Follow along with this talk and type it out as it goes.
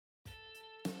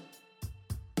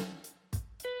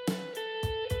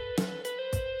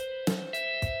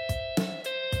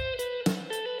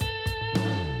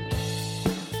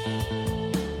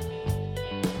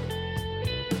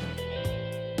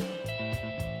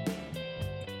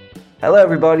Hello,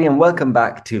 everybody, and welcome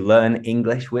back to Learn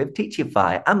English with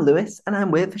Teachify. I'm Lewis, and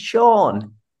I'm with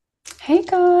Shawn. Hey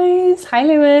guys. Hi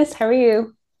Lewis. How are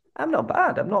you? I'm not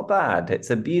bad. I'm not bad.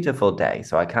 It's a beautiful day,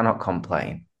 so I cannot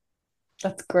complain.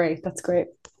 That's great. That's great.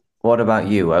 What about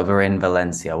you over in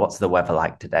Valencia? What's the weather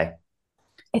like today?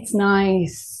 It's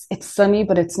nice. It's sunny,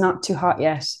 but it's not too hot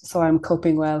yet, so I'm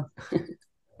coping well.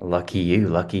 Lucky you,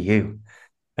 lucky you.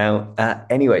 Now,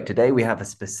 anyway, today we have a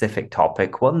specific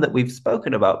topic, one that we've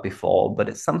spoken about before, but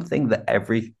it's something that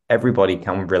everybody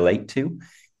can relate to.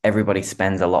 Everybody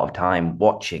spends a lot of time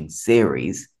watching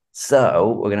series,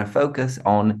 so we're going to focus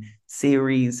on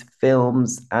series,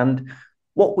 films, and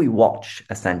what we watch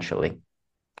essentially.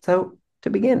 So,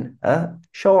 to begin,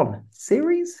 Shawn,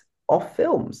 series or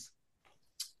films?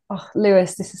 Oh,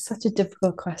 Lewis, this is such a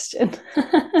difficult question.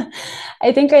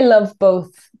 I think I love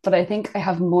both, but I think I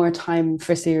have more time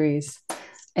for series.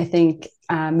 I think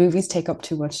movies take up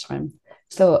too much time.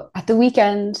 So at the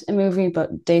weekend, a movie,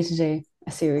 but day to day,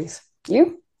 a series.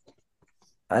 You?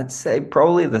 I'd say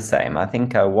probably the same. I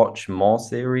think I watch more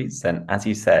series. And as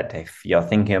you said, if you're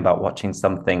thinking about watching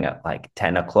something at like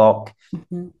 10 o'clock,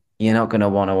 Mhm. you're not going to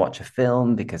want to watch a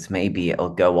film because maybe it'll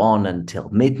go on until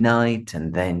midnight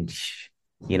and then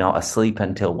you're not asleep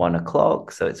until 1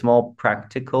 o'clock. So it's more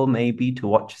practical maybe to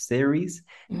watch a series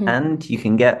Mhm. and you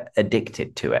can get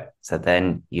addicted to it. So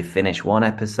then you finish one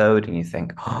episode and you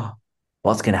think, oh,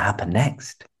 what's going to happen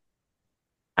next?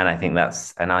 And I think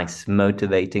that's a nice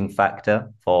motivating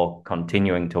factor for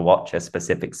continuing to watch a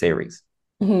specific series.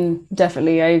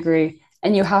 Definitely, I agree.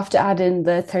 And you have to add in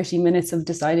the 30 minutes of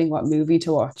deciding what movie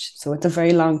to watch. So it's a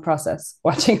very long process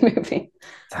watching a movie.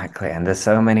 Exactly. And there's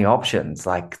so many options,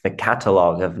 like the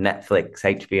catalog of Netflix,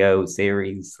 HBO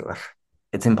series.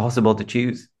 It's impossible to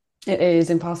choose. It is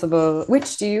impossible.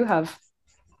 Which do you have?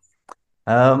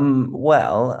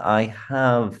 Well, I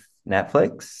have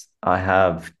Netflix, I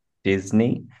have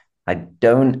Disney. I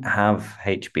don't have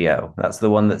HBO. That's the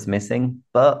one that's missing,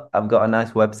 but I've got a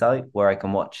nice website where I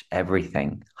can watch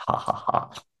everything. Ha ha ha.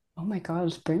 Oh my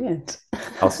God, brilliant.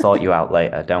 I'll sort you out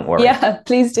later, don't worry. Yeah,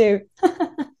 please do.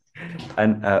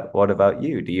 And what about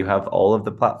you? Do you have all of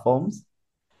the platforms?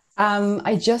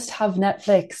 I just have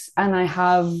Netflix and I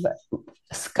have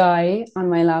Sky on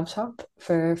my laptop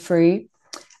for free.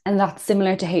 And that's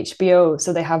similar to HBO.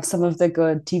 So they have some of the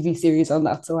good TV series on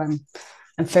that. So I'm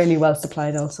fairly well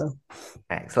supplied also.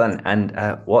 Excellent. And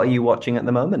what are you watching at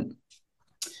the moment?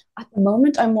 At the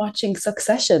moment, I'm watching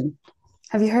Succession.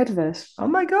 Have you heard of it? Oh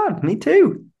my God, me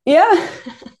too. Yeah.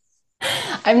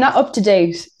 I'm not up to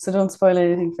date, so don't spoil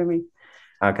anything for me.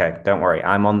 Okay, don't worry.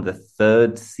 I'm on the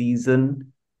third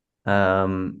season.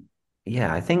 Um,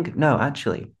 yeah, I think no,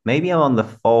 actually, maybe I'm on the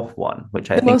fourth one, which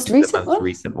I The think most is the recent most one?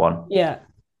 recent one. Yeah.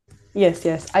 Yes,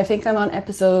 yes. I think I'm on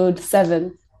episode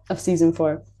 7 of season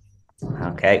 4.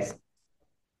 Okay,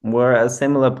 we're at a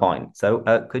similar point. So,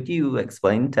 could you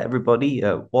explain to everybody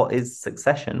what is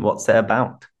Succession? What's it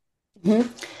about? Mhm.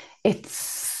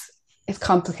 It's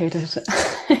complicated.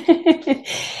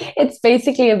 It's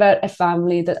basically about a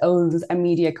family that owns a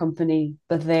media company,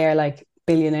 but they're like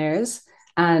billionaires,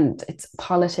 and it's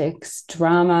politics,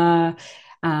 drama,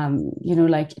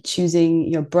 like choosing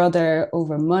your brother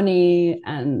over money,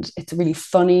 and it's really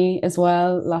funny as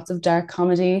well. Lots of dark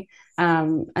comedy,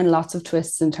 and lots of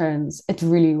twists and turns. It's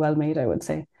really well made, I would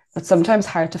say, but sometimes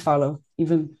hard to follow,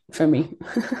 even for me.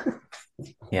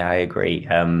 Yeah, I agree.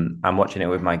 I'm watching it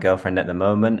with my girlfriend at the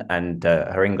moment, and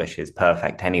her English is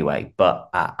perfect anyway. But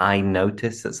I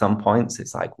notice at some points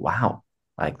it's like, wow,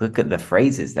 like look at the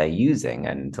phrases they're using,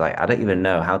 and like I don't even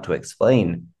know how to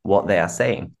explain what they are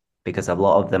saying because a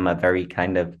lot of them are very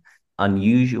kind of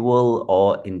unusual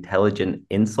or intelligent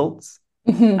insults,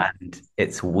 and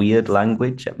it's weird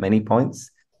language at many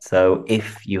points. So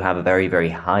if you have a very, very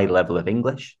high level of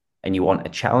English and you want a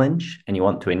challenge and you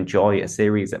want to enjoy a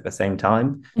series at the same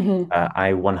time,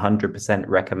 I 100%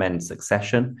 recommend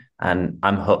Succession and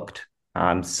I'm hooked.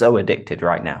 I'm so addicted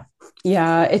right now.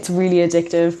 Yeah, it's really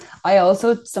addictive. I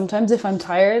also sometimes, if I'm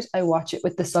tired, I watch it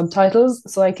with the subtitles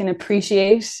so I can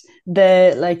appreciate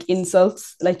the like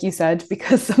insults, like you said,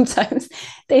 because sometimes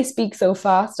they speak so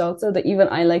fast also that even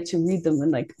I like to read them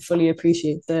and like fully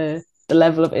appreciate the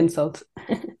level of insult.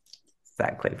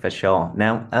 Exactly, for sure.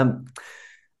 Now,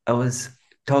 I was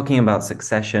talking about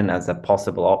Succession as a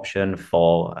possible option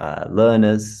for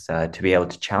learners to be able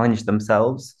to challenge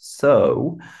themselves.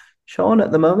 So, Sean,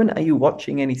 at the moment, are you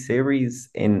watching any series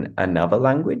in another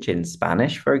language, in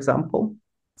Spanish, for example?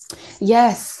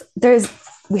 Yes,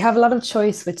 we have a lot of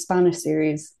choice with Spanish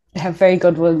series. They have very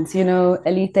good ones,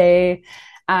 Elite,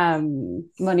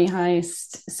 Money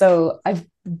Heist. So I've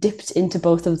dipped into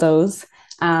both of those.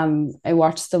 I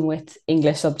watch them with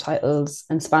English subtitles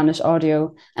and Spanish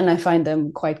audio, and I find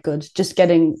them quite good. Just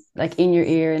getting like in your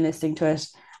ear and listening to it.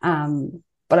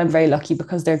 But I'm very lucky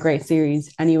because they're great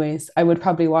series. Anyways, I would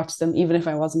probably watch them even if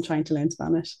I wasn't trying to learn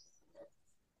Spanish.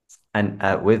 And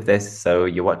with this, so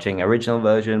you're watching original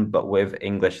version, but with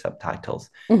English subtitles.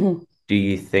 Mhm. Do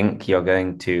you think you're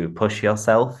going to push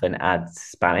yourself and add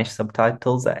Spanish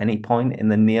subtitles at any point in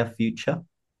the near future?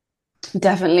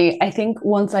 Definitely. I think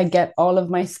once I get all of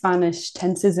my Spanish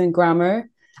tenses and grammar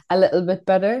a little bit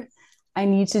better, I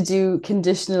need to do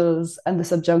conditionals and the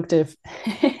subjunctive.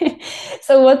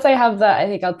 So once I have that, I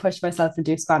think I'll push myself and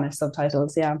do Spanish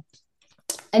subtitles. Yeah.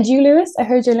 And you, Lewis, I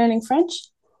heard you're learning French.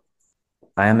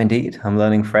 I am indeed. I'm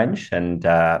learning French, and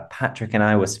Patrick and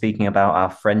I were speaking about our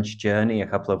French journey a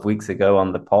couple of weeks ago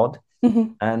on the pod.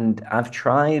 Mhm. And I've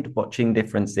tried watching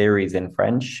different series in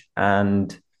French,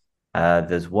 and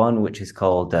there's one which is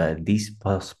called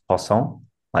 10%,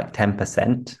 like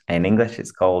 10%. In English,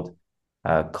 it's called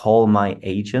Call My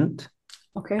Agent.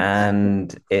 Okay.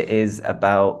 And it is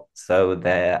about, so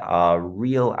there are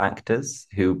real actors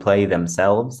who play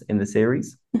themselves in the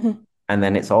series. Mhm. And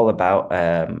then it's all about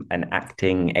an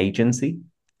acting agency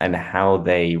and how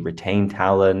they retain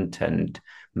talent and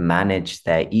manage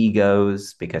their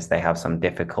egos because they have some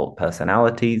difficult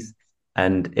personalities.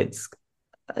 And it's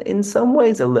in some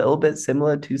ways a little bit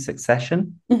similar to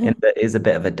Succession, in Mhm. that it is a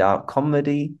bit of a dark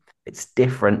comedy. It's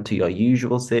different to your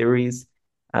usual series,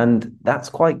 and that's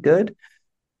quite good.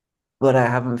 But I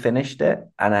haven't finished it,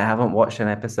 and I haven't watched an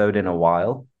episode in a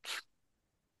while.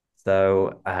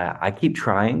 So I keep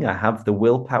trying. I have the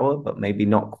willpower, but maybe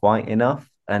not quite enough.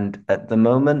 And at the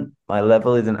moment, my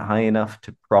level isn't high enough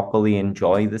to properly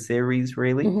enjoy the series,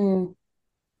 really. Mhm.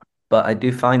 But I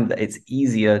do find that it's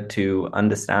easier to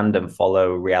understand and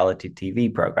follow reality TV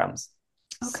programs.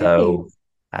 Okay. So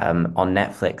on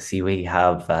Netflix, we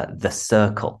have The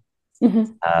Circle,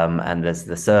 Mhm. and there's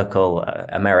The Circle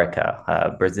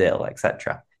America, Brazil,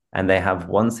 etc. And they have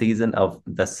one season of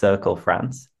The Circle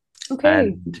France. Okay.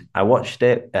 And I watched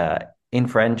it in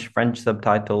French, French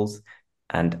subtitles.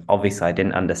 And obviously, I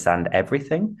didn't understand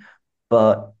everything.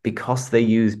 But because they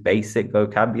use basic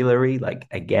vocabulary like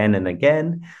again and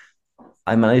again,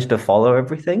 I managed to follow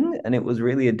everything, and it was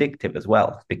really addictive as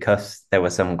well because there were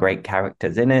some great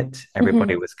characters in it.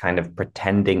 Everybody Mhm. was kind of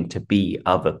pretending to be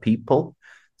other people.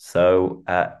 So,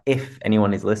 if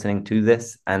anyone is listening to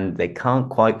this and they can't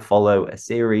quite follow a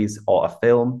series or a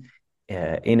film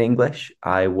in English,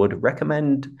 I would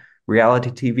recommend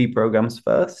reality TV programs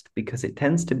first because it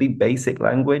tends to be basic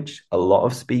language, a lot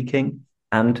of speaking,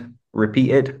 and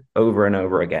repeated over and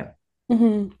over again.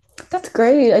 Mhm. That's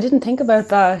great. I didn't think about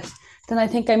that. Then I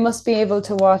think I must be able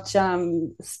to watch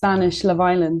Spanish Love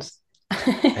Island.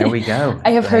 There we go.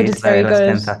 I have La heard it's Isla de very las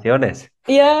good. Tentaciones.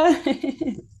 Yeah.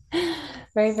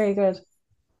 Very, very good.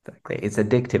 Exactly. It's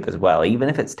addictive as well. Even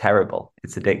if it's terrible,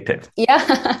 it's addictive.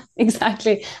 Yeah,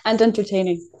 exactly. And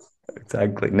entertaining.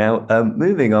 Exactly. Now,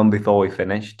 moving on before we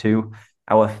finish to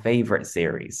our favorite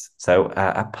series. So,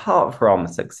 apart from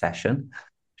Succession,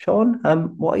 Shawn,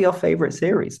 what are your favorite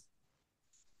series?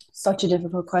 Such a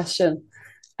difficult question.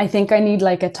 I think I need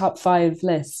like a top five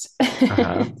list.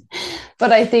 Uh-huh.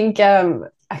 But I think a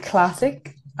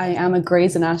classic. I am a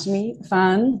Grey's Anatomy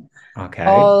fan. Okay.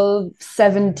 All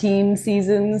 17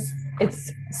 seasons.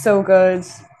 It's so good.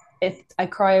 I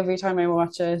cry every time I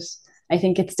watch it. I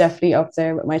think it's definitely up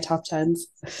there with my top tens.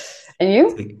 And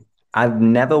you? See, I've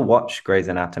never watched Grey's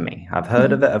Anatomy. I've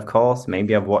heard of Mhm. it, of course.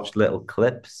 Maybe I've watched little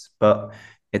clips, but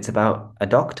it's about a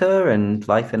doctor and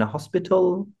life in a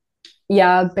hospital.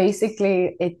 Yeah,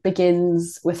 basically, it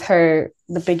begins with her,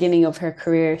 the beginning of her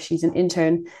career. She's an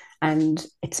intern and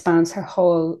it spans her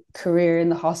whole career in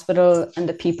the hospital and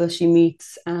the people she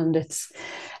meets. And it's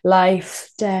life,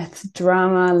 death,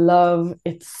 drama, love.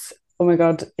 Oh my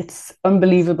God, it's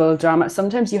unbelievable drama.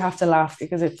 Sometimes you have to laugh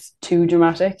because it's too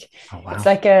dramatic. Oh, It's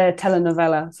wow. like a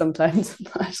telenovela sometimes,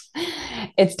 but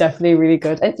it's definitely really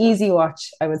good. An easy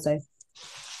watch, I would say.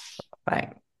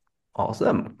 Right.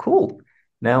 Awesome. Cool.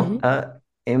 Now, Mhm.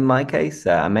 in my case,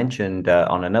 I mentioned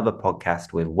on another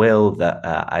podcast with Will that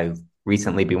I've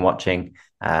recently been watching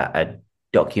a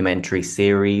documentary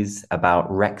series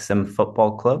about Wrexham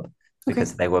Football Club Okay.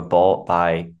 because they were bought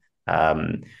by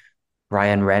um,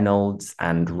 Ryan Reynolds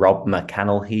and Rob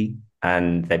McCannelhy,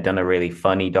 and they've done a really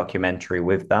funny documentary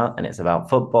with that, and it's about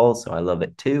football, so I love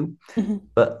it too. Mhm.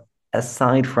 But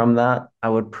aside from that, I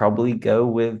would probably go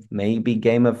with maybe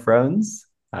Game of Thrones,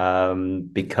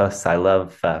 because I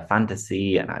love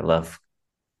fantasy and I love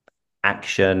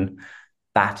action,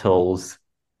 battles.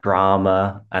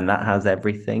 drama, and that has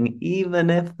everything. Even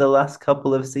if the last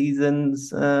couple of seasons,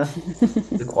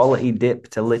 the quality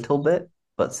dipped a little bit,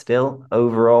 but still,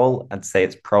 overall, I'd say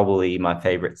it's probably my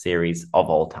favorite series of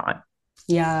all time.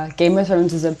 Yeah, Game of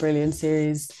Thrones is a brilliant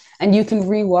series. And you can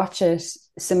rewatch it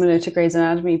similar to Grey's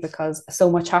Anatomy because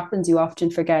so much happens you often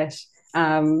forget.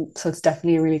 So it's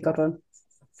definitely a really good one.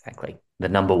 Exactly. The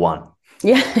number one.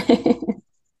 Yeah.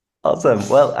 Awesome.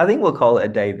 Well, I think we'll call it a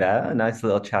day there. A nice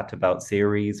little chat about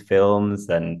series, films,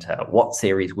 and what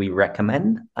series we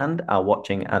recommend and are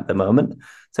watching at the moment.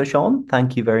 So, Shawn,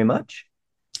 thank you very much.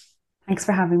 Thanks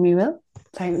for having me, Will.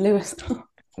 Sorry, Lewis.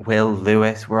 Will,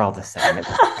 Lewis, we're all the same.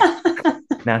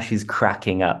 Now she's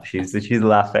cracking up. She's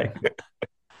laughing.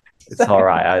 It's all Sorry.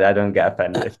 right. I don't get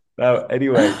offended. No,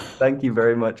 anyway, thank you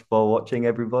very much for watching,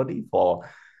 everybody, for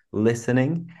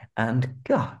listening. And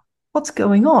God, what's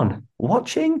going on?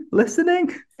 Watching,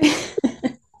 listening?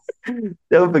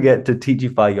 Don't forget to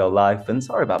teachify your life. And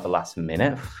sorry about the last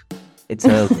minute. It's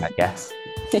early, I guess.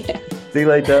 Yeah. See you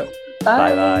later.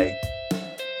 Bye Bye. bye.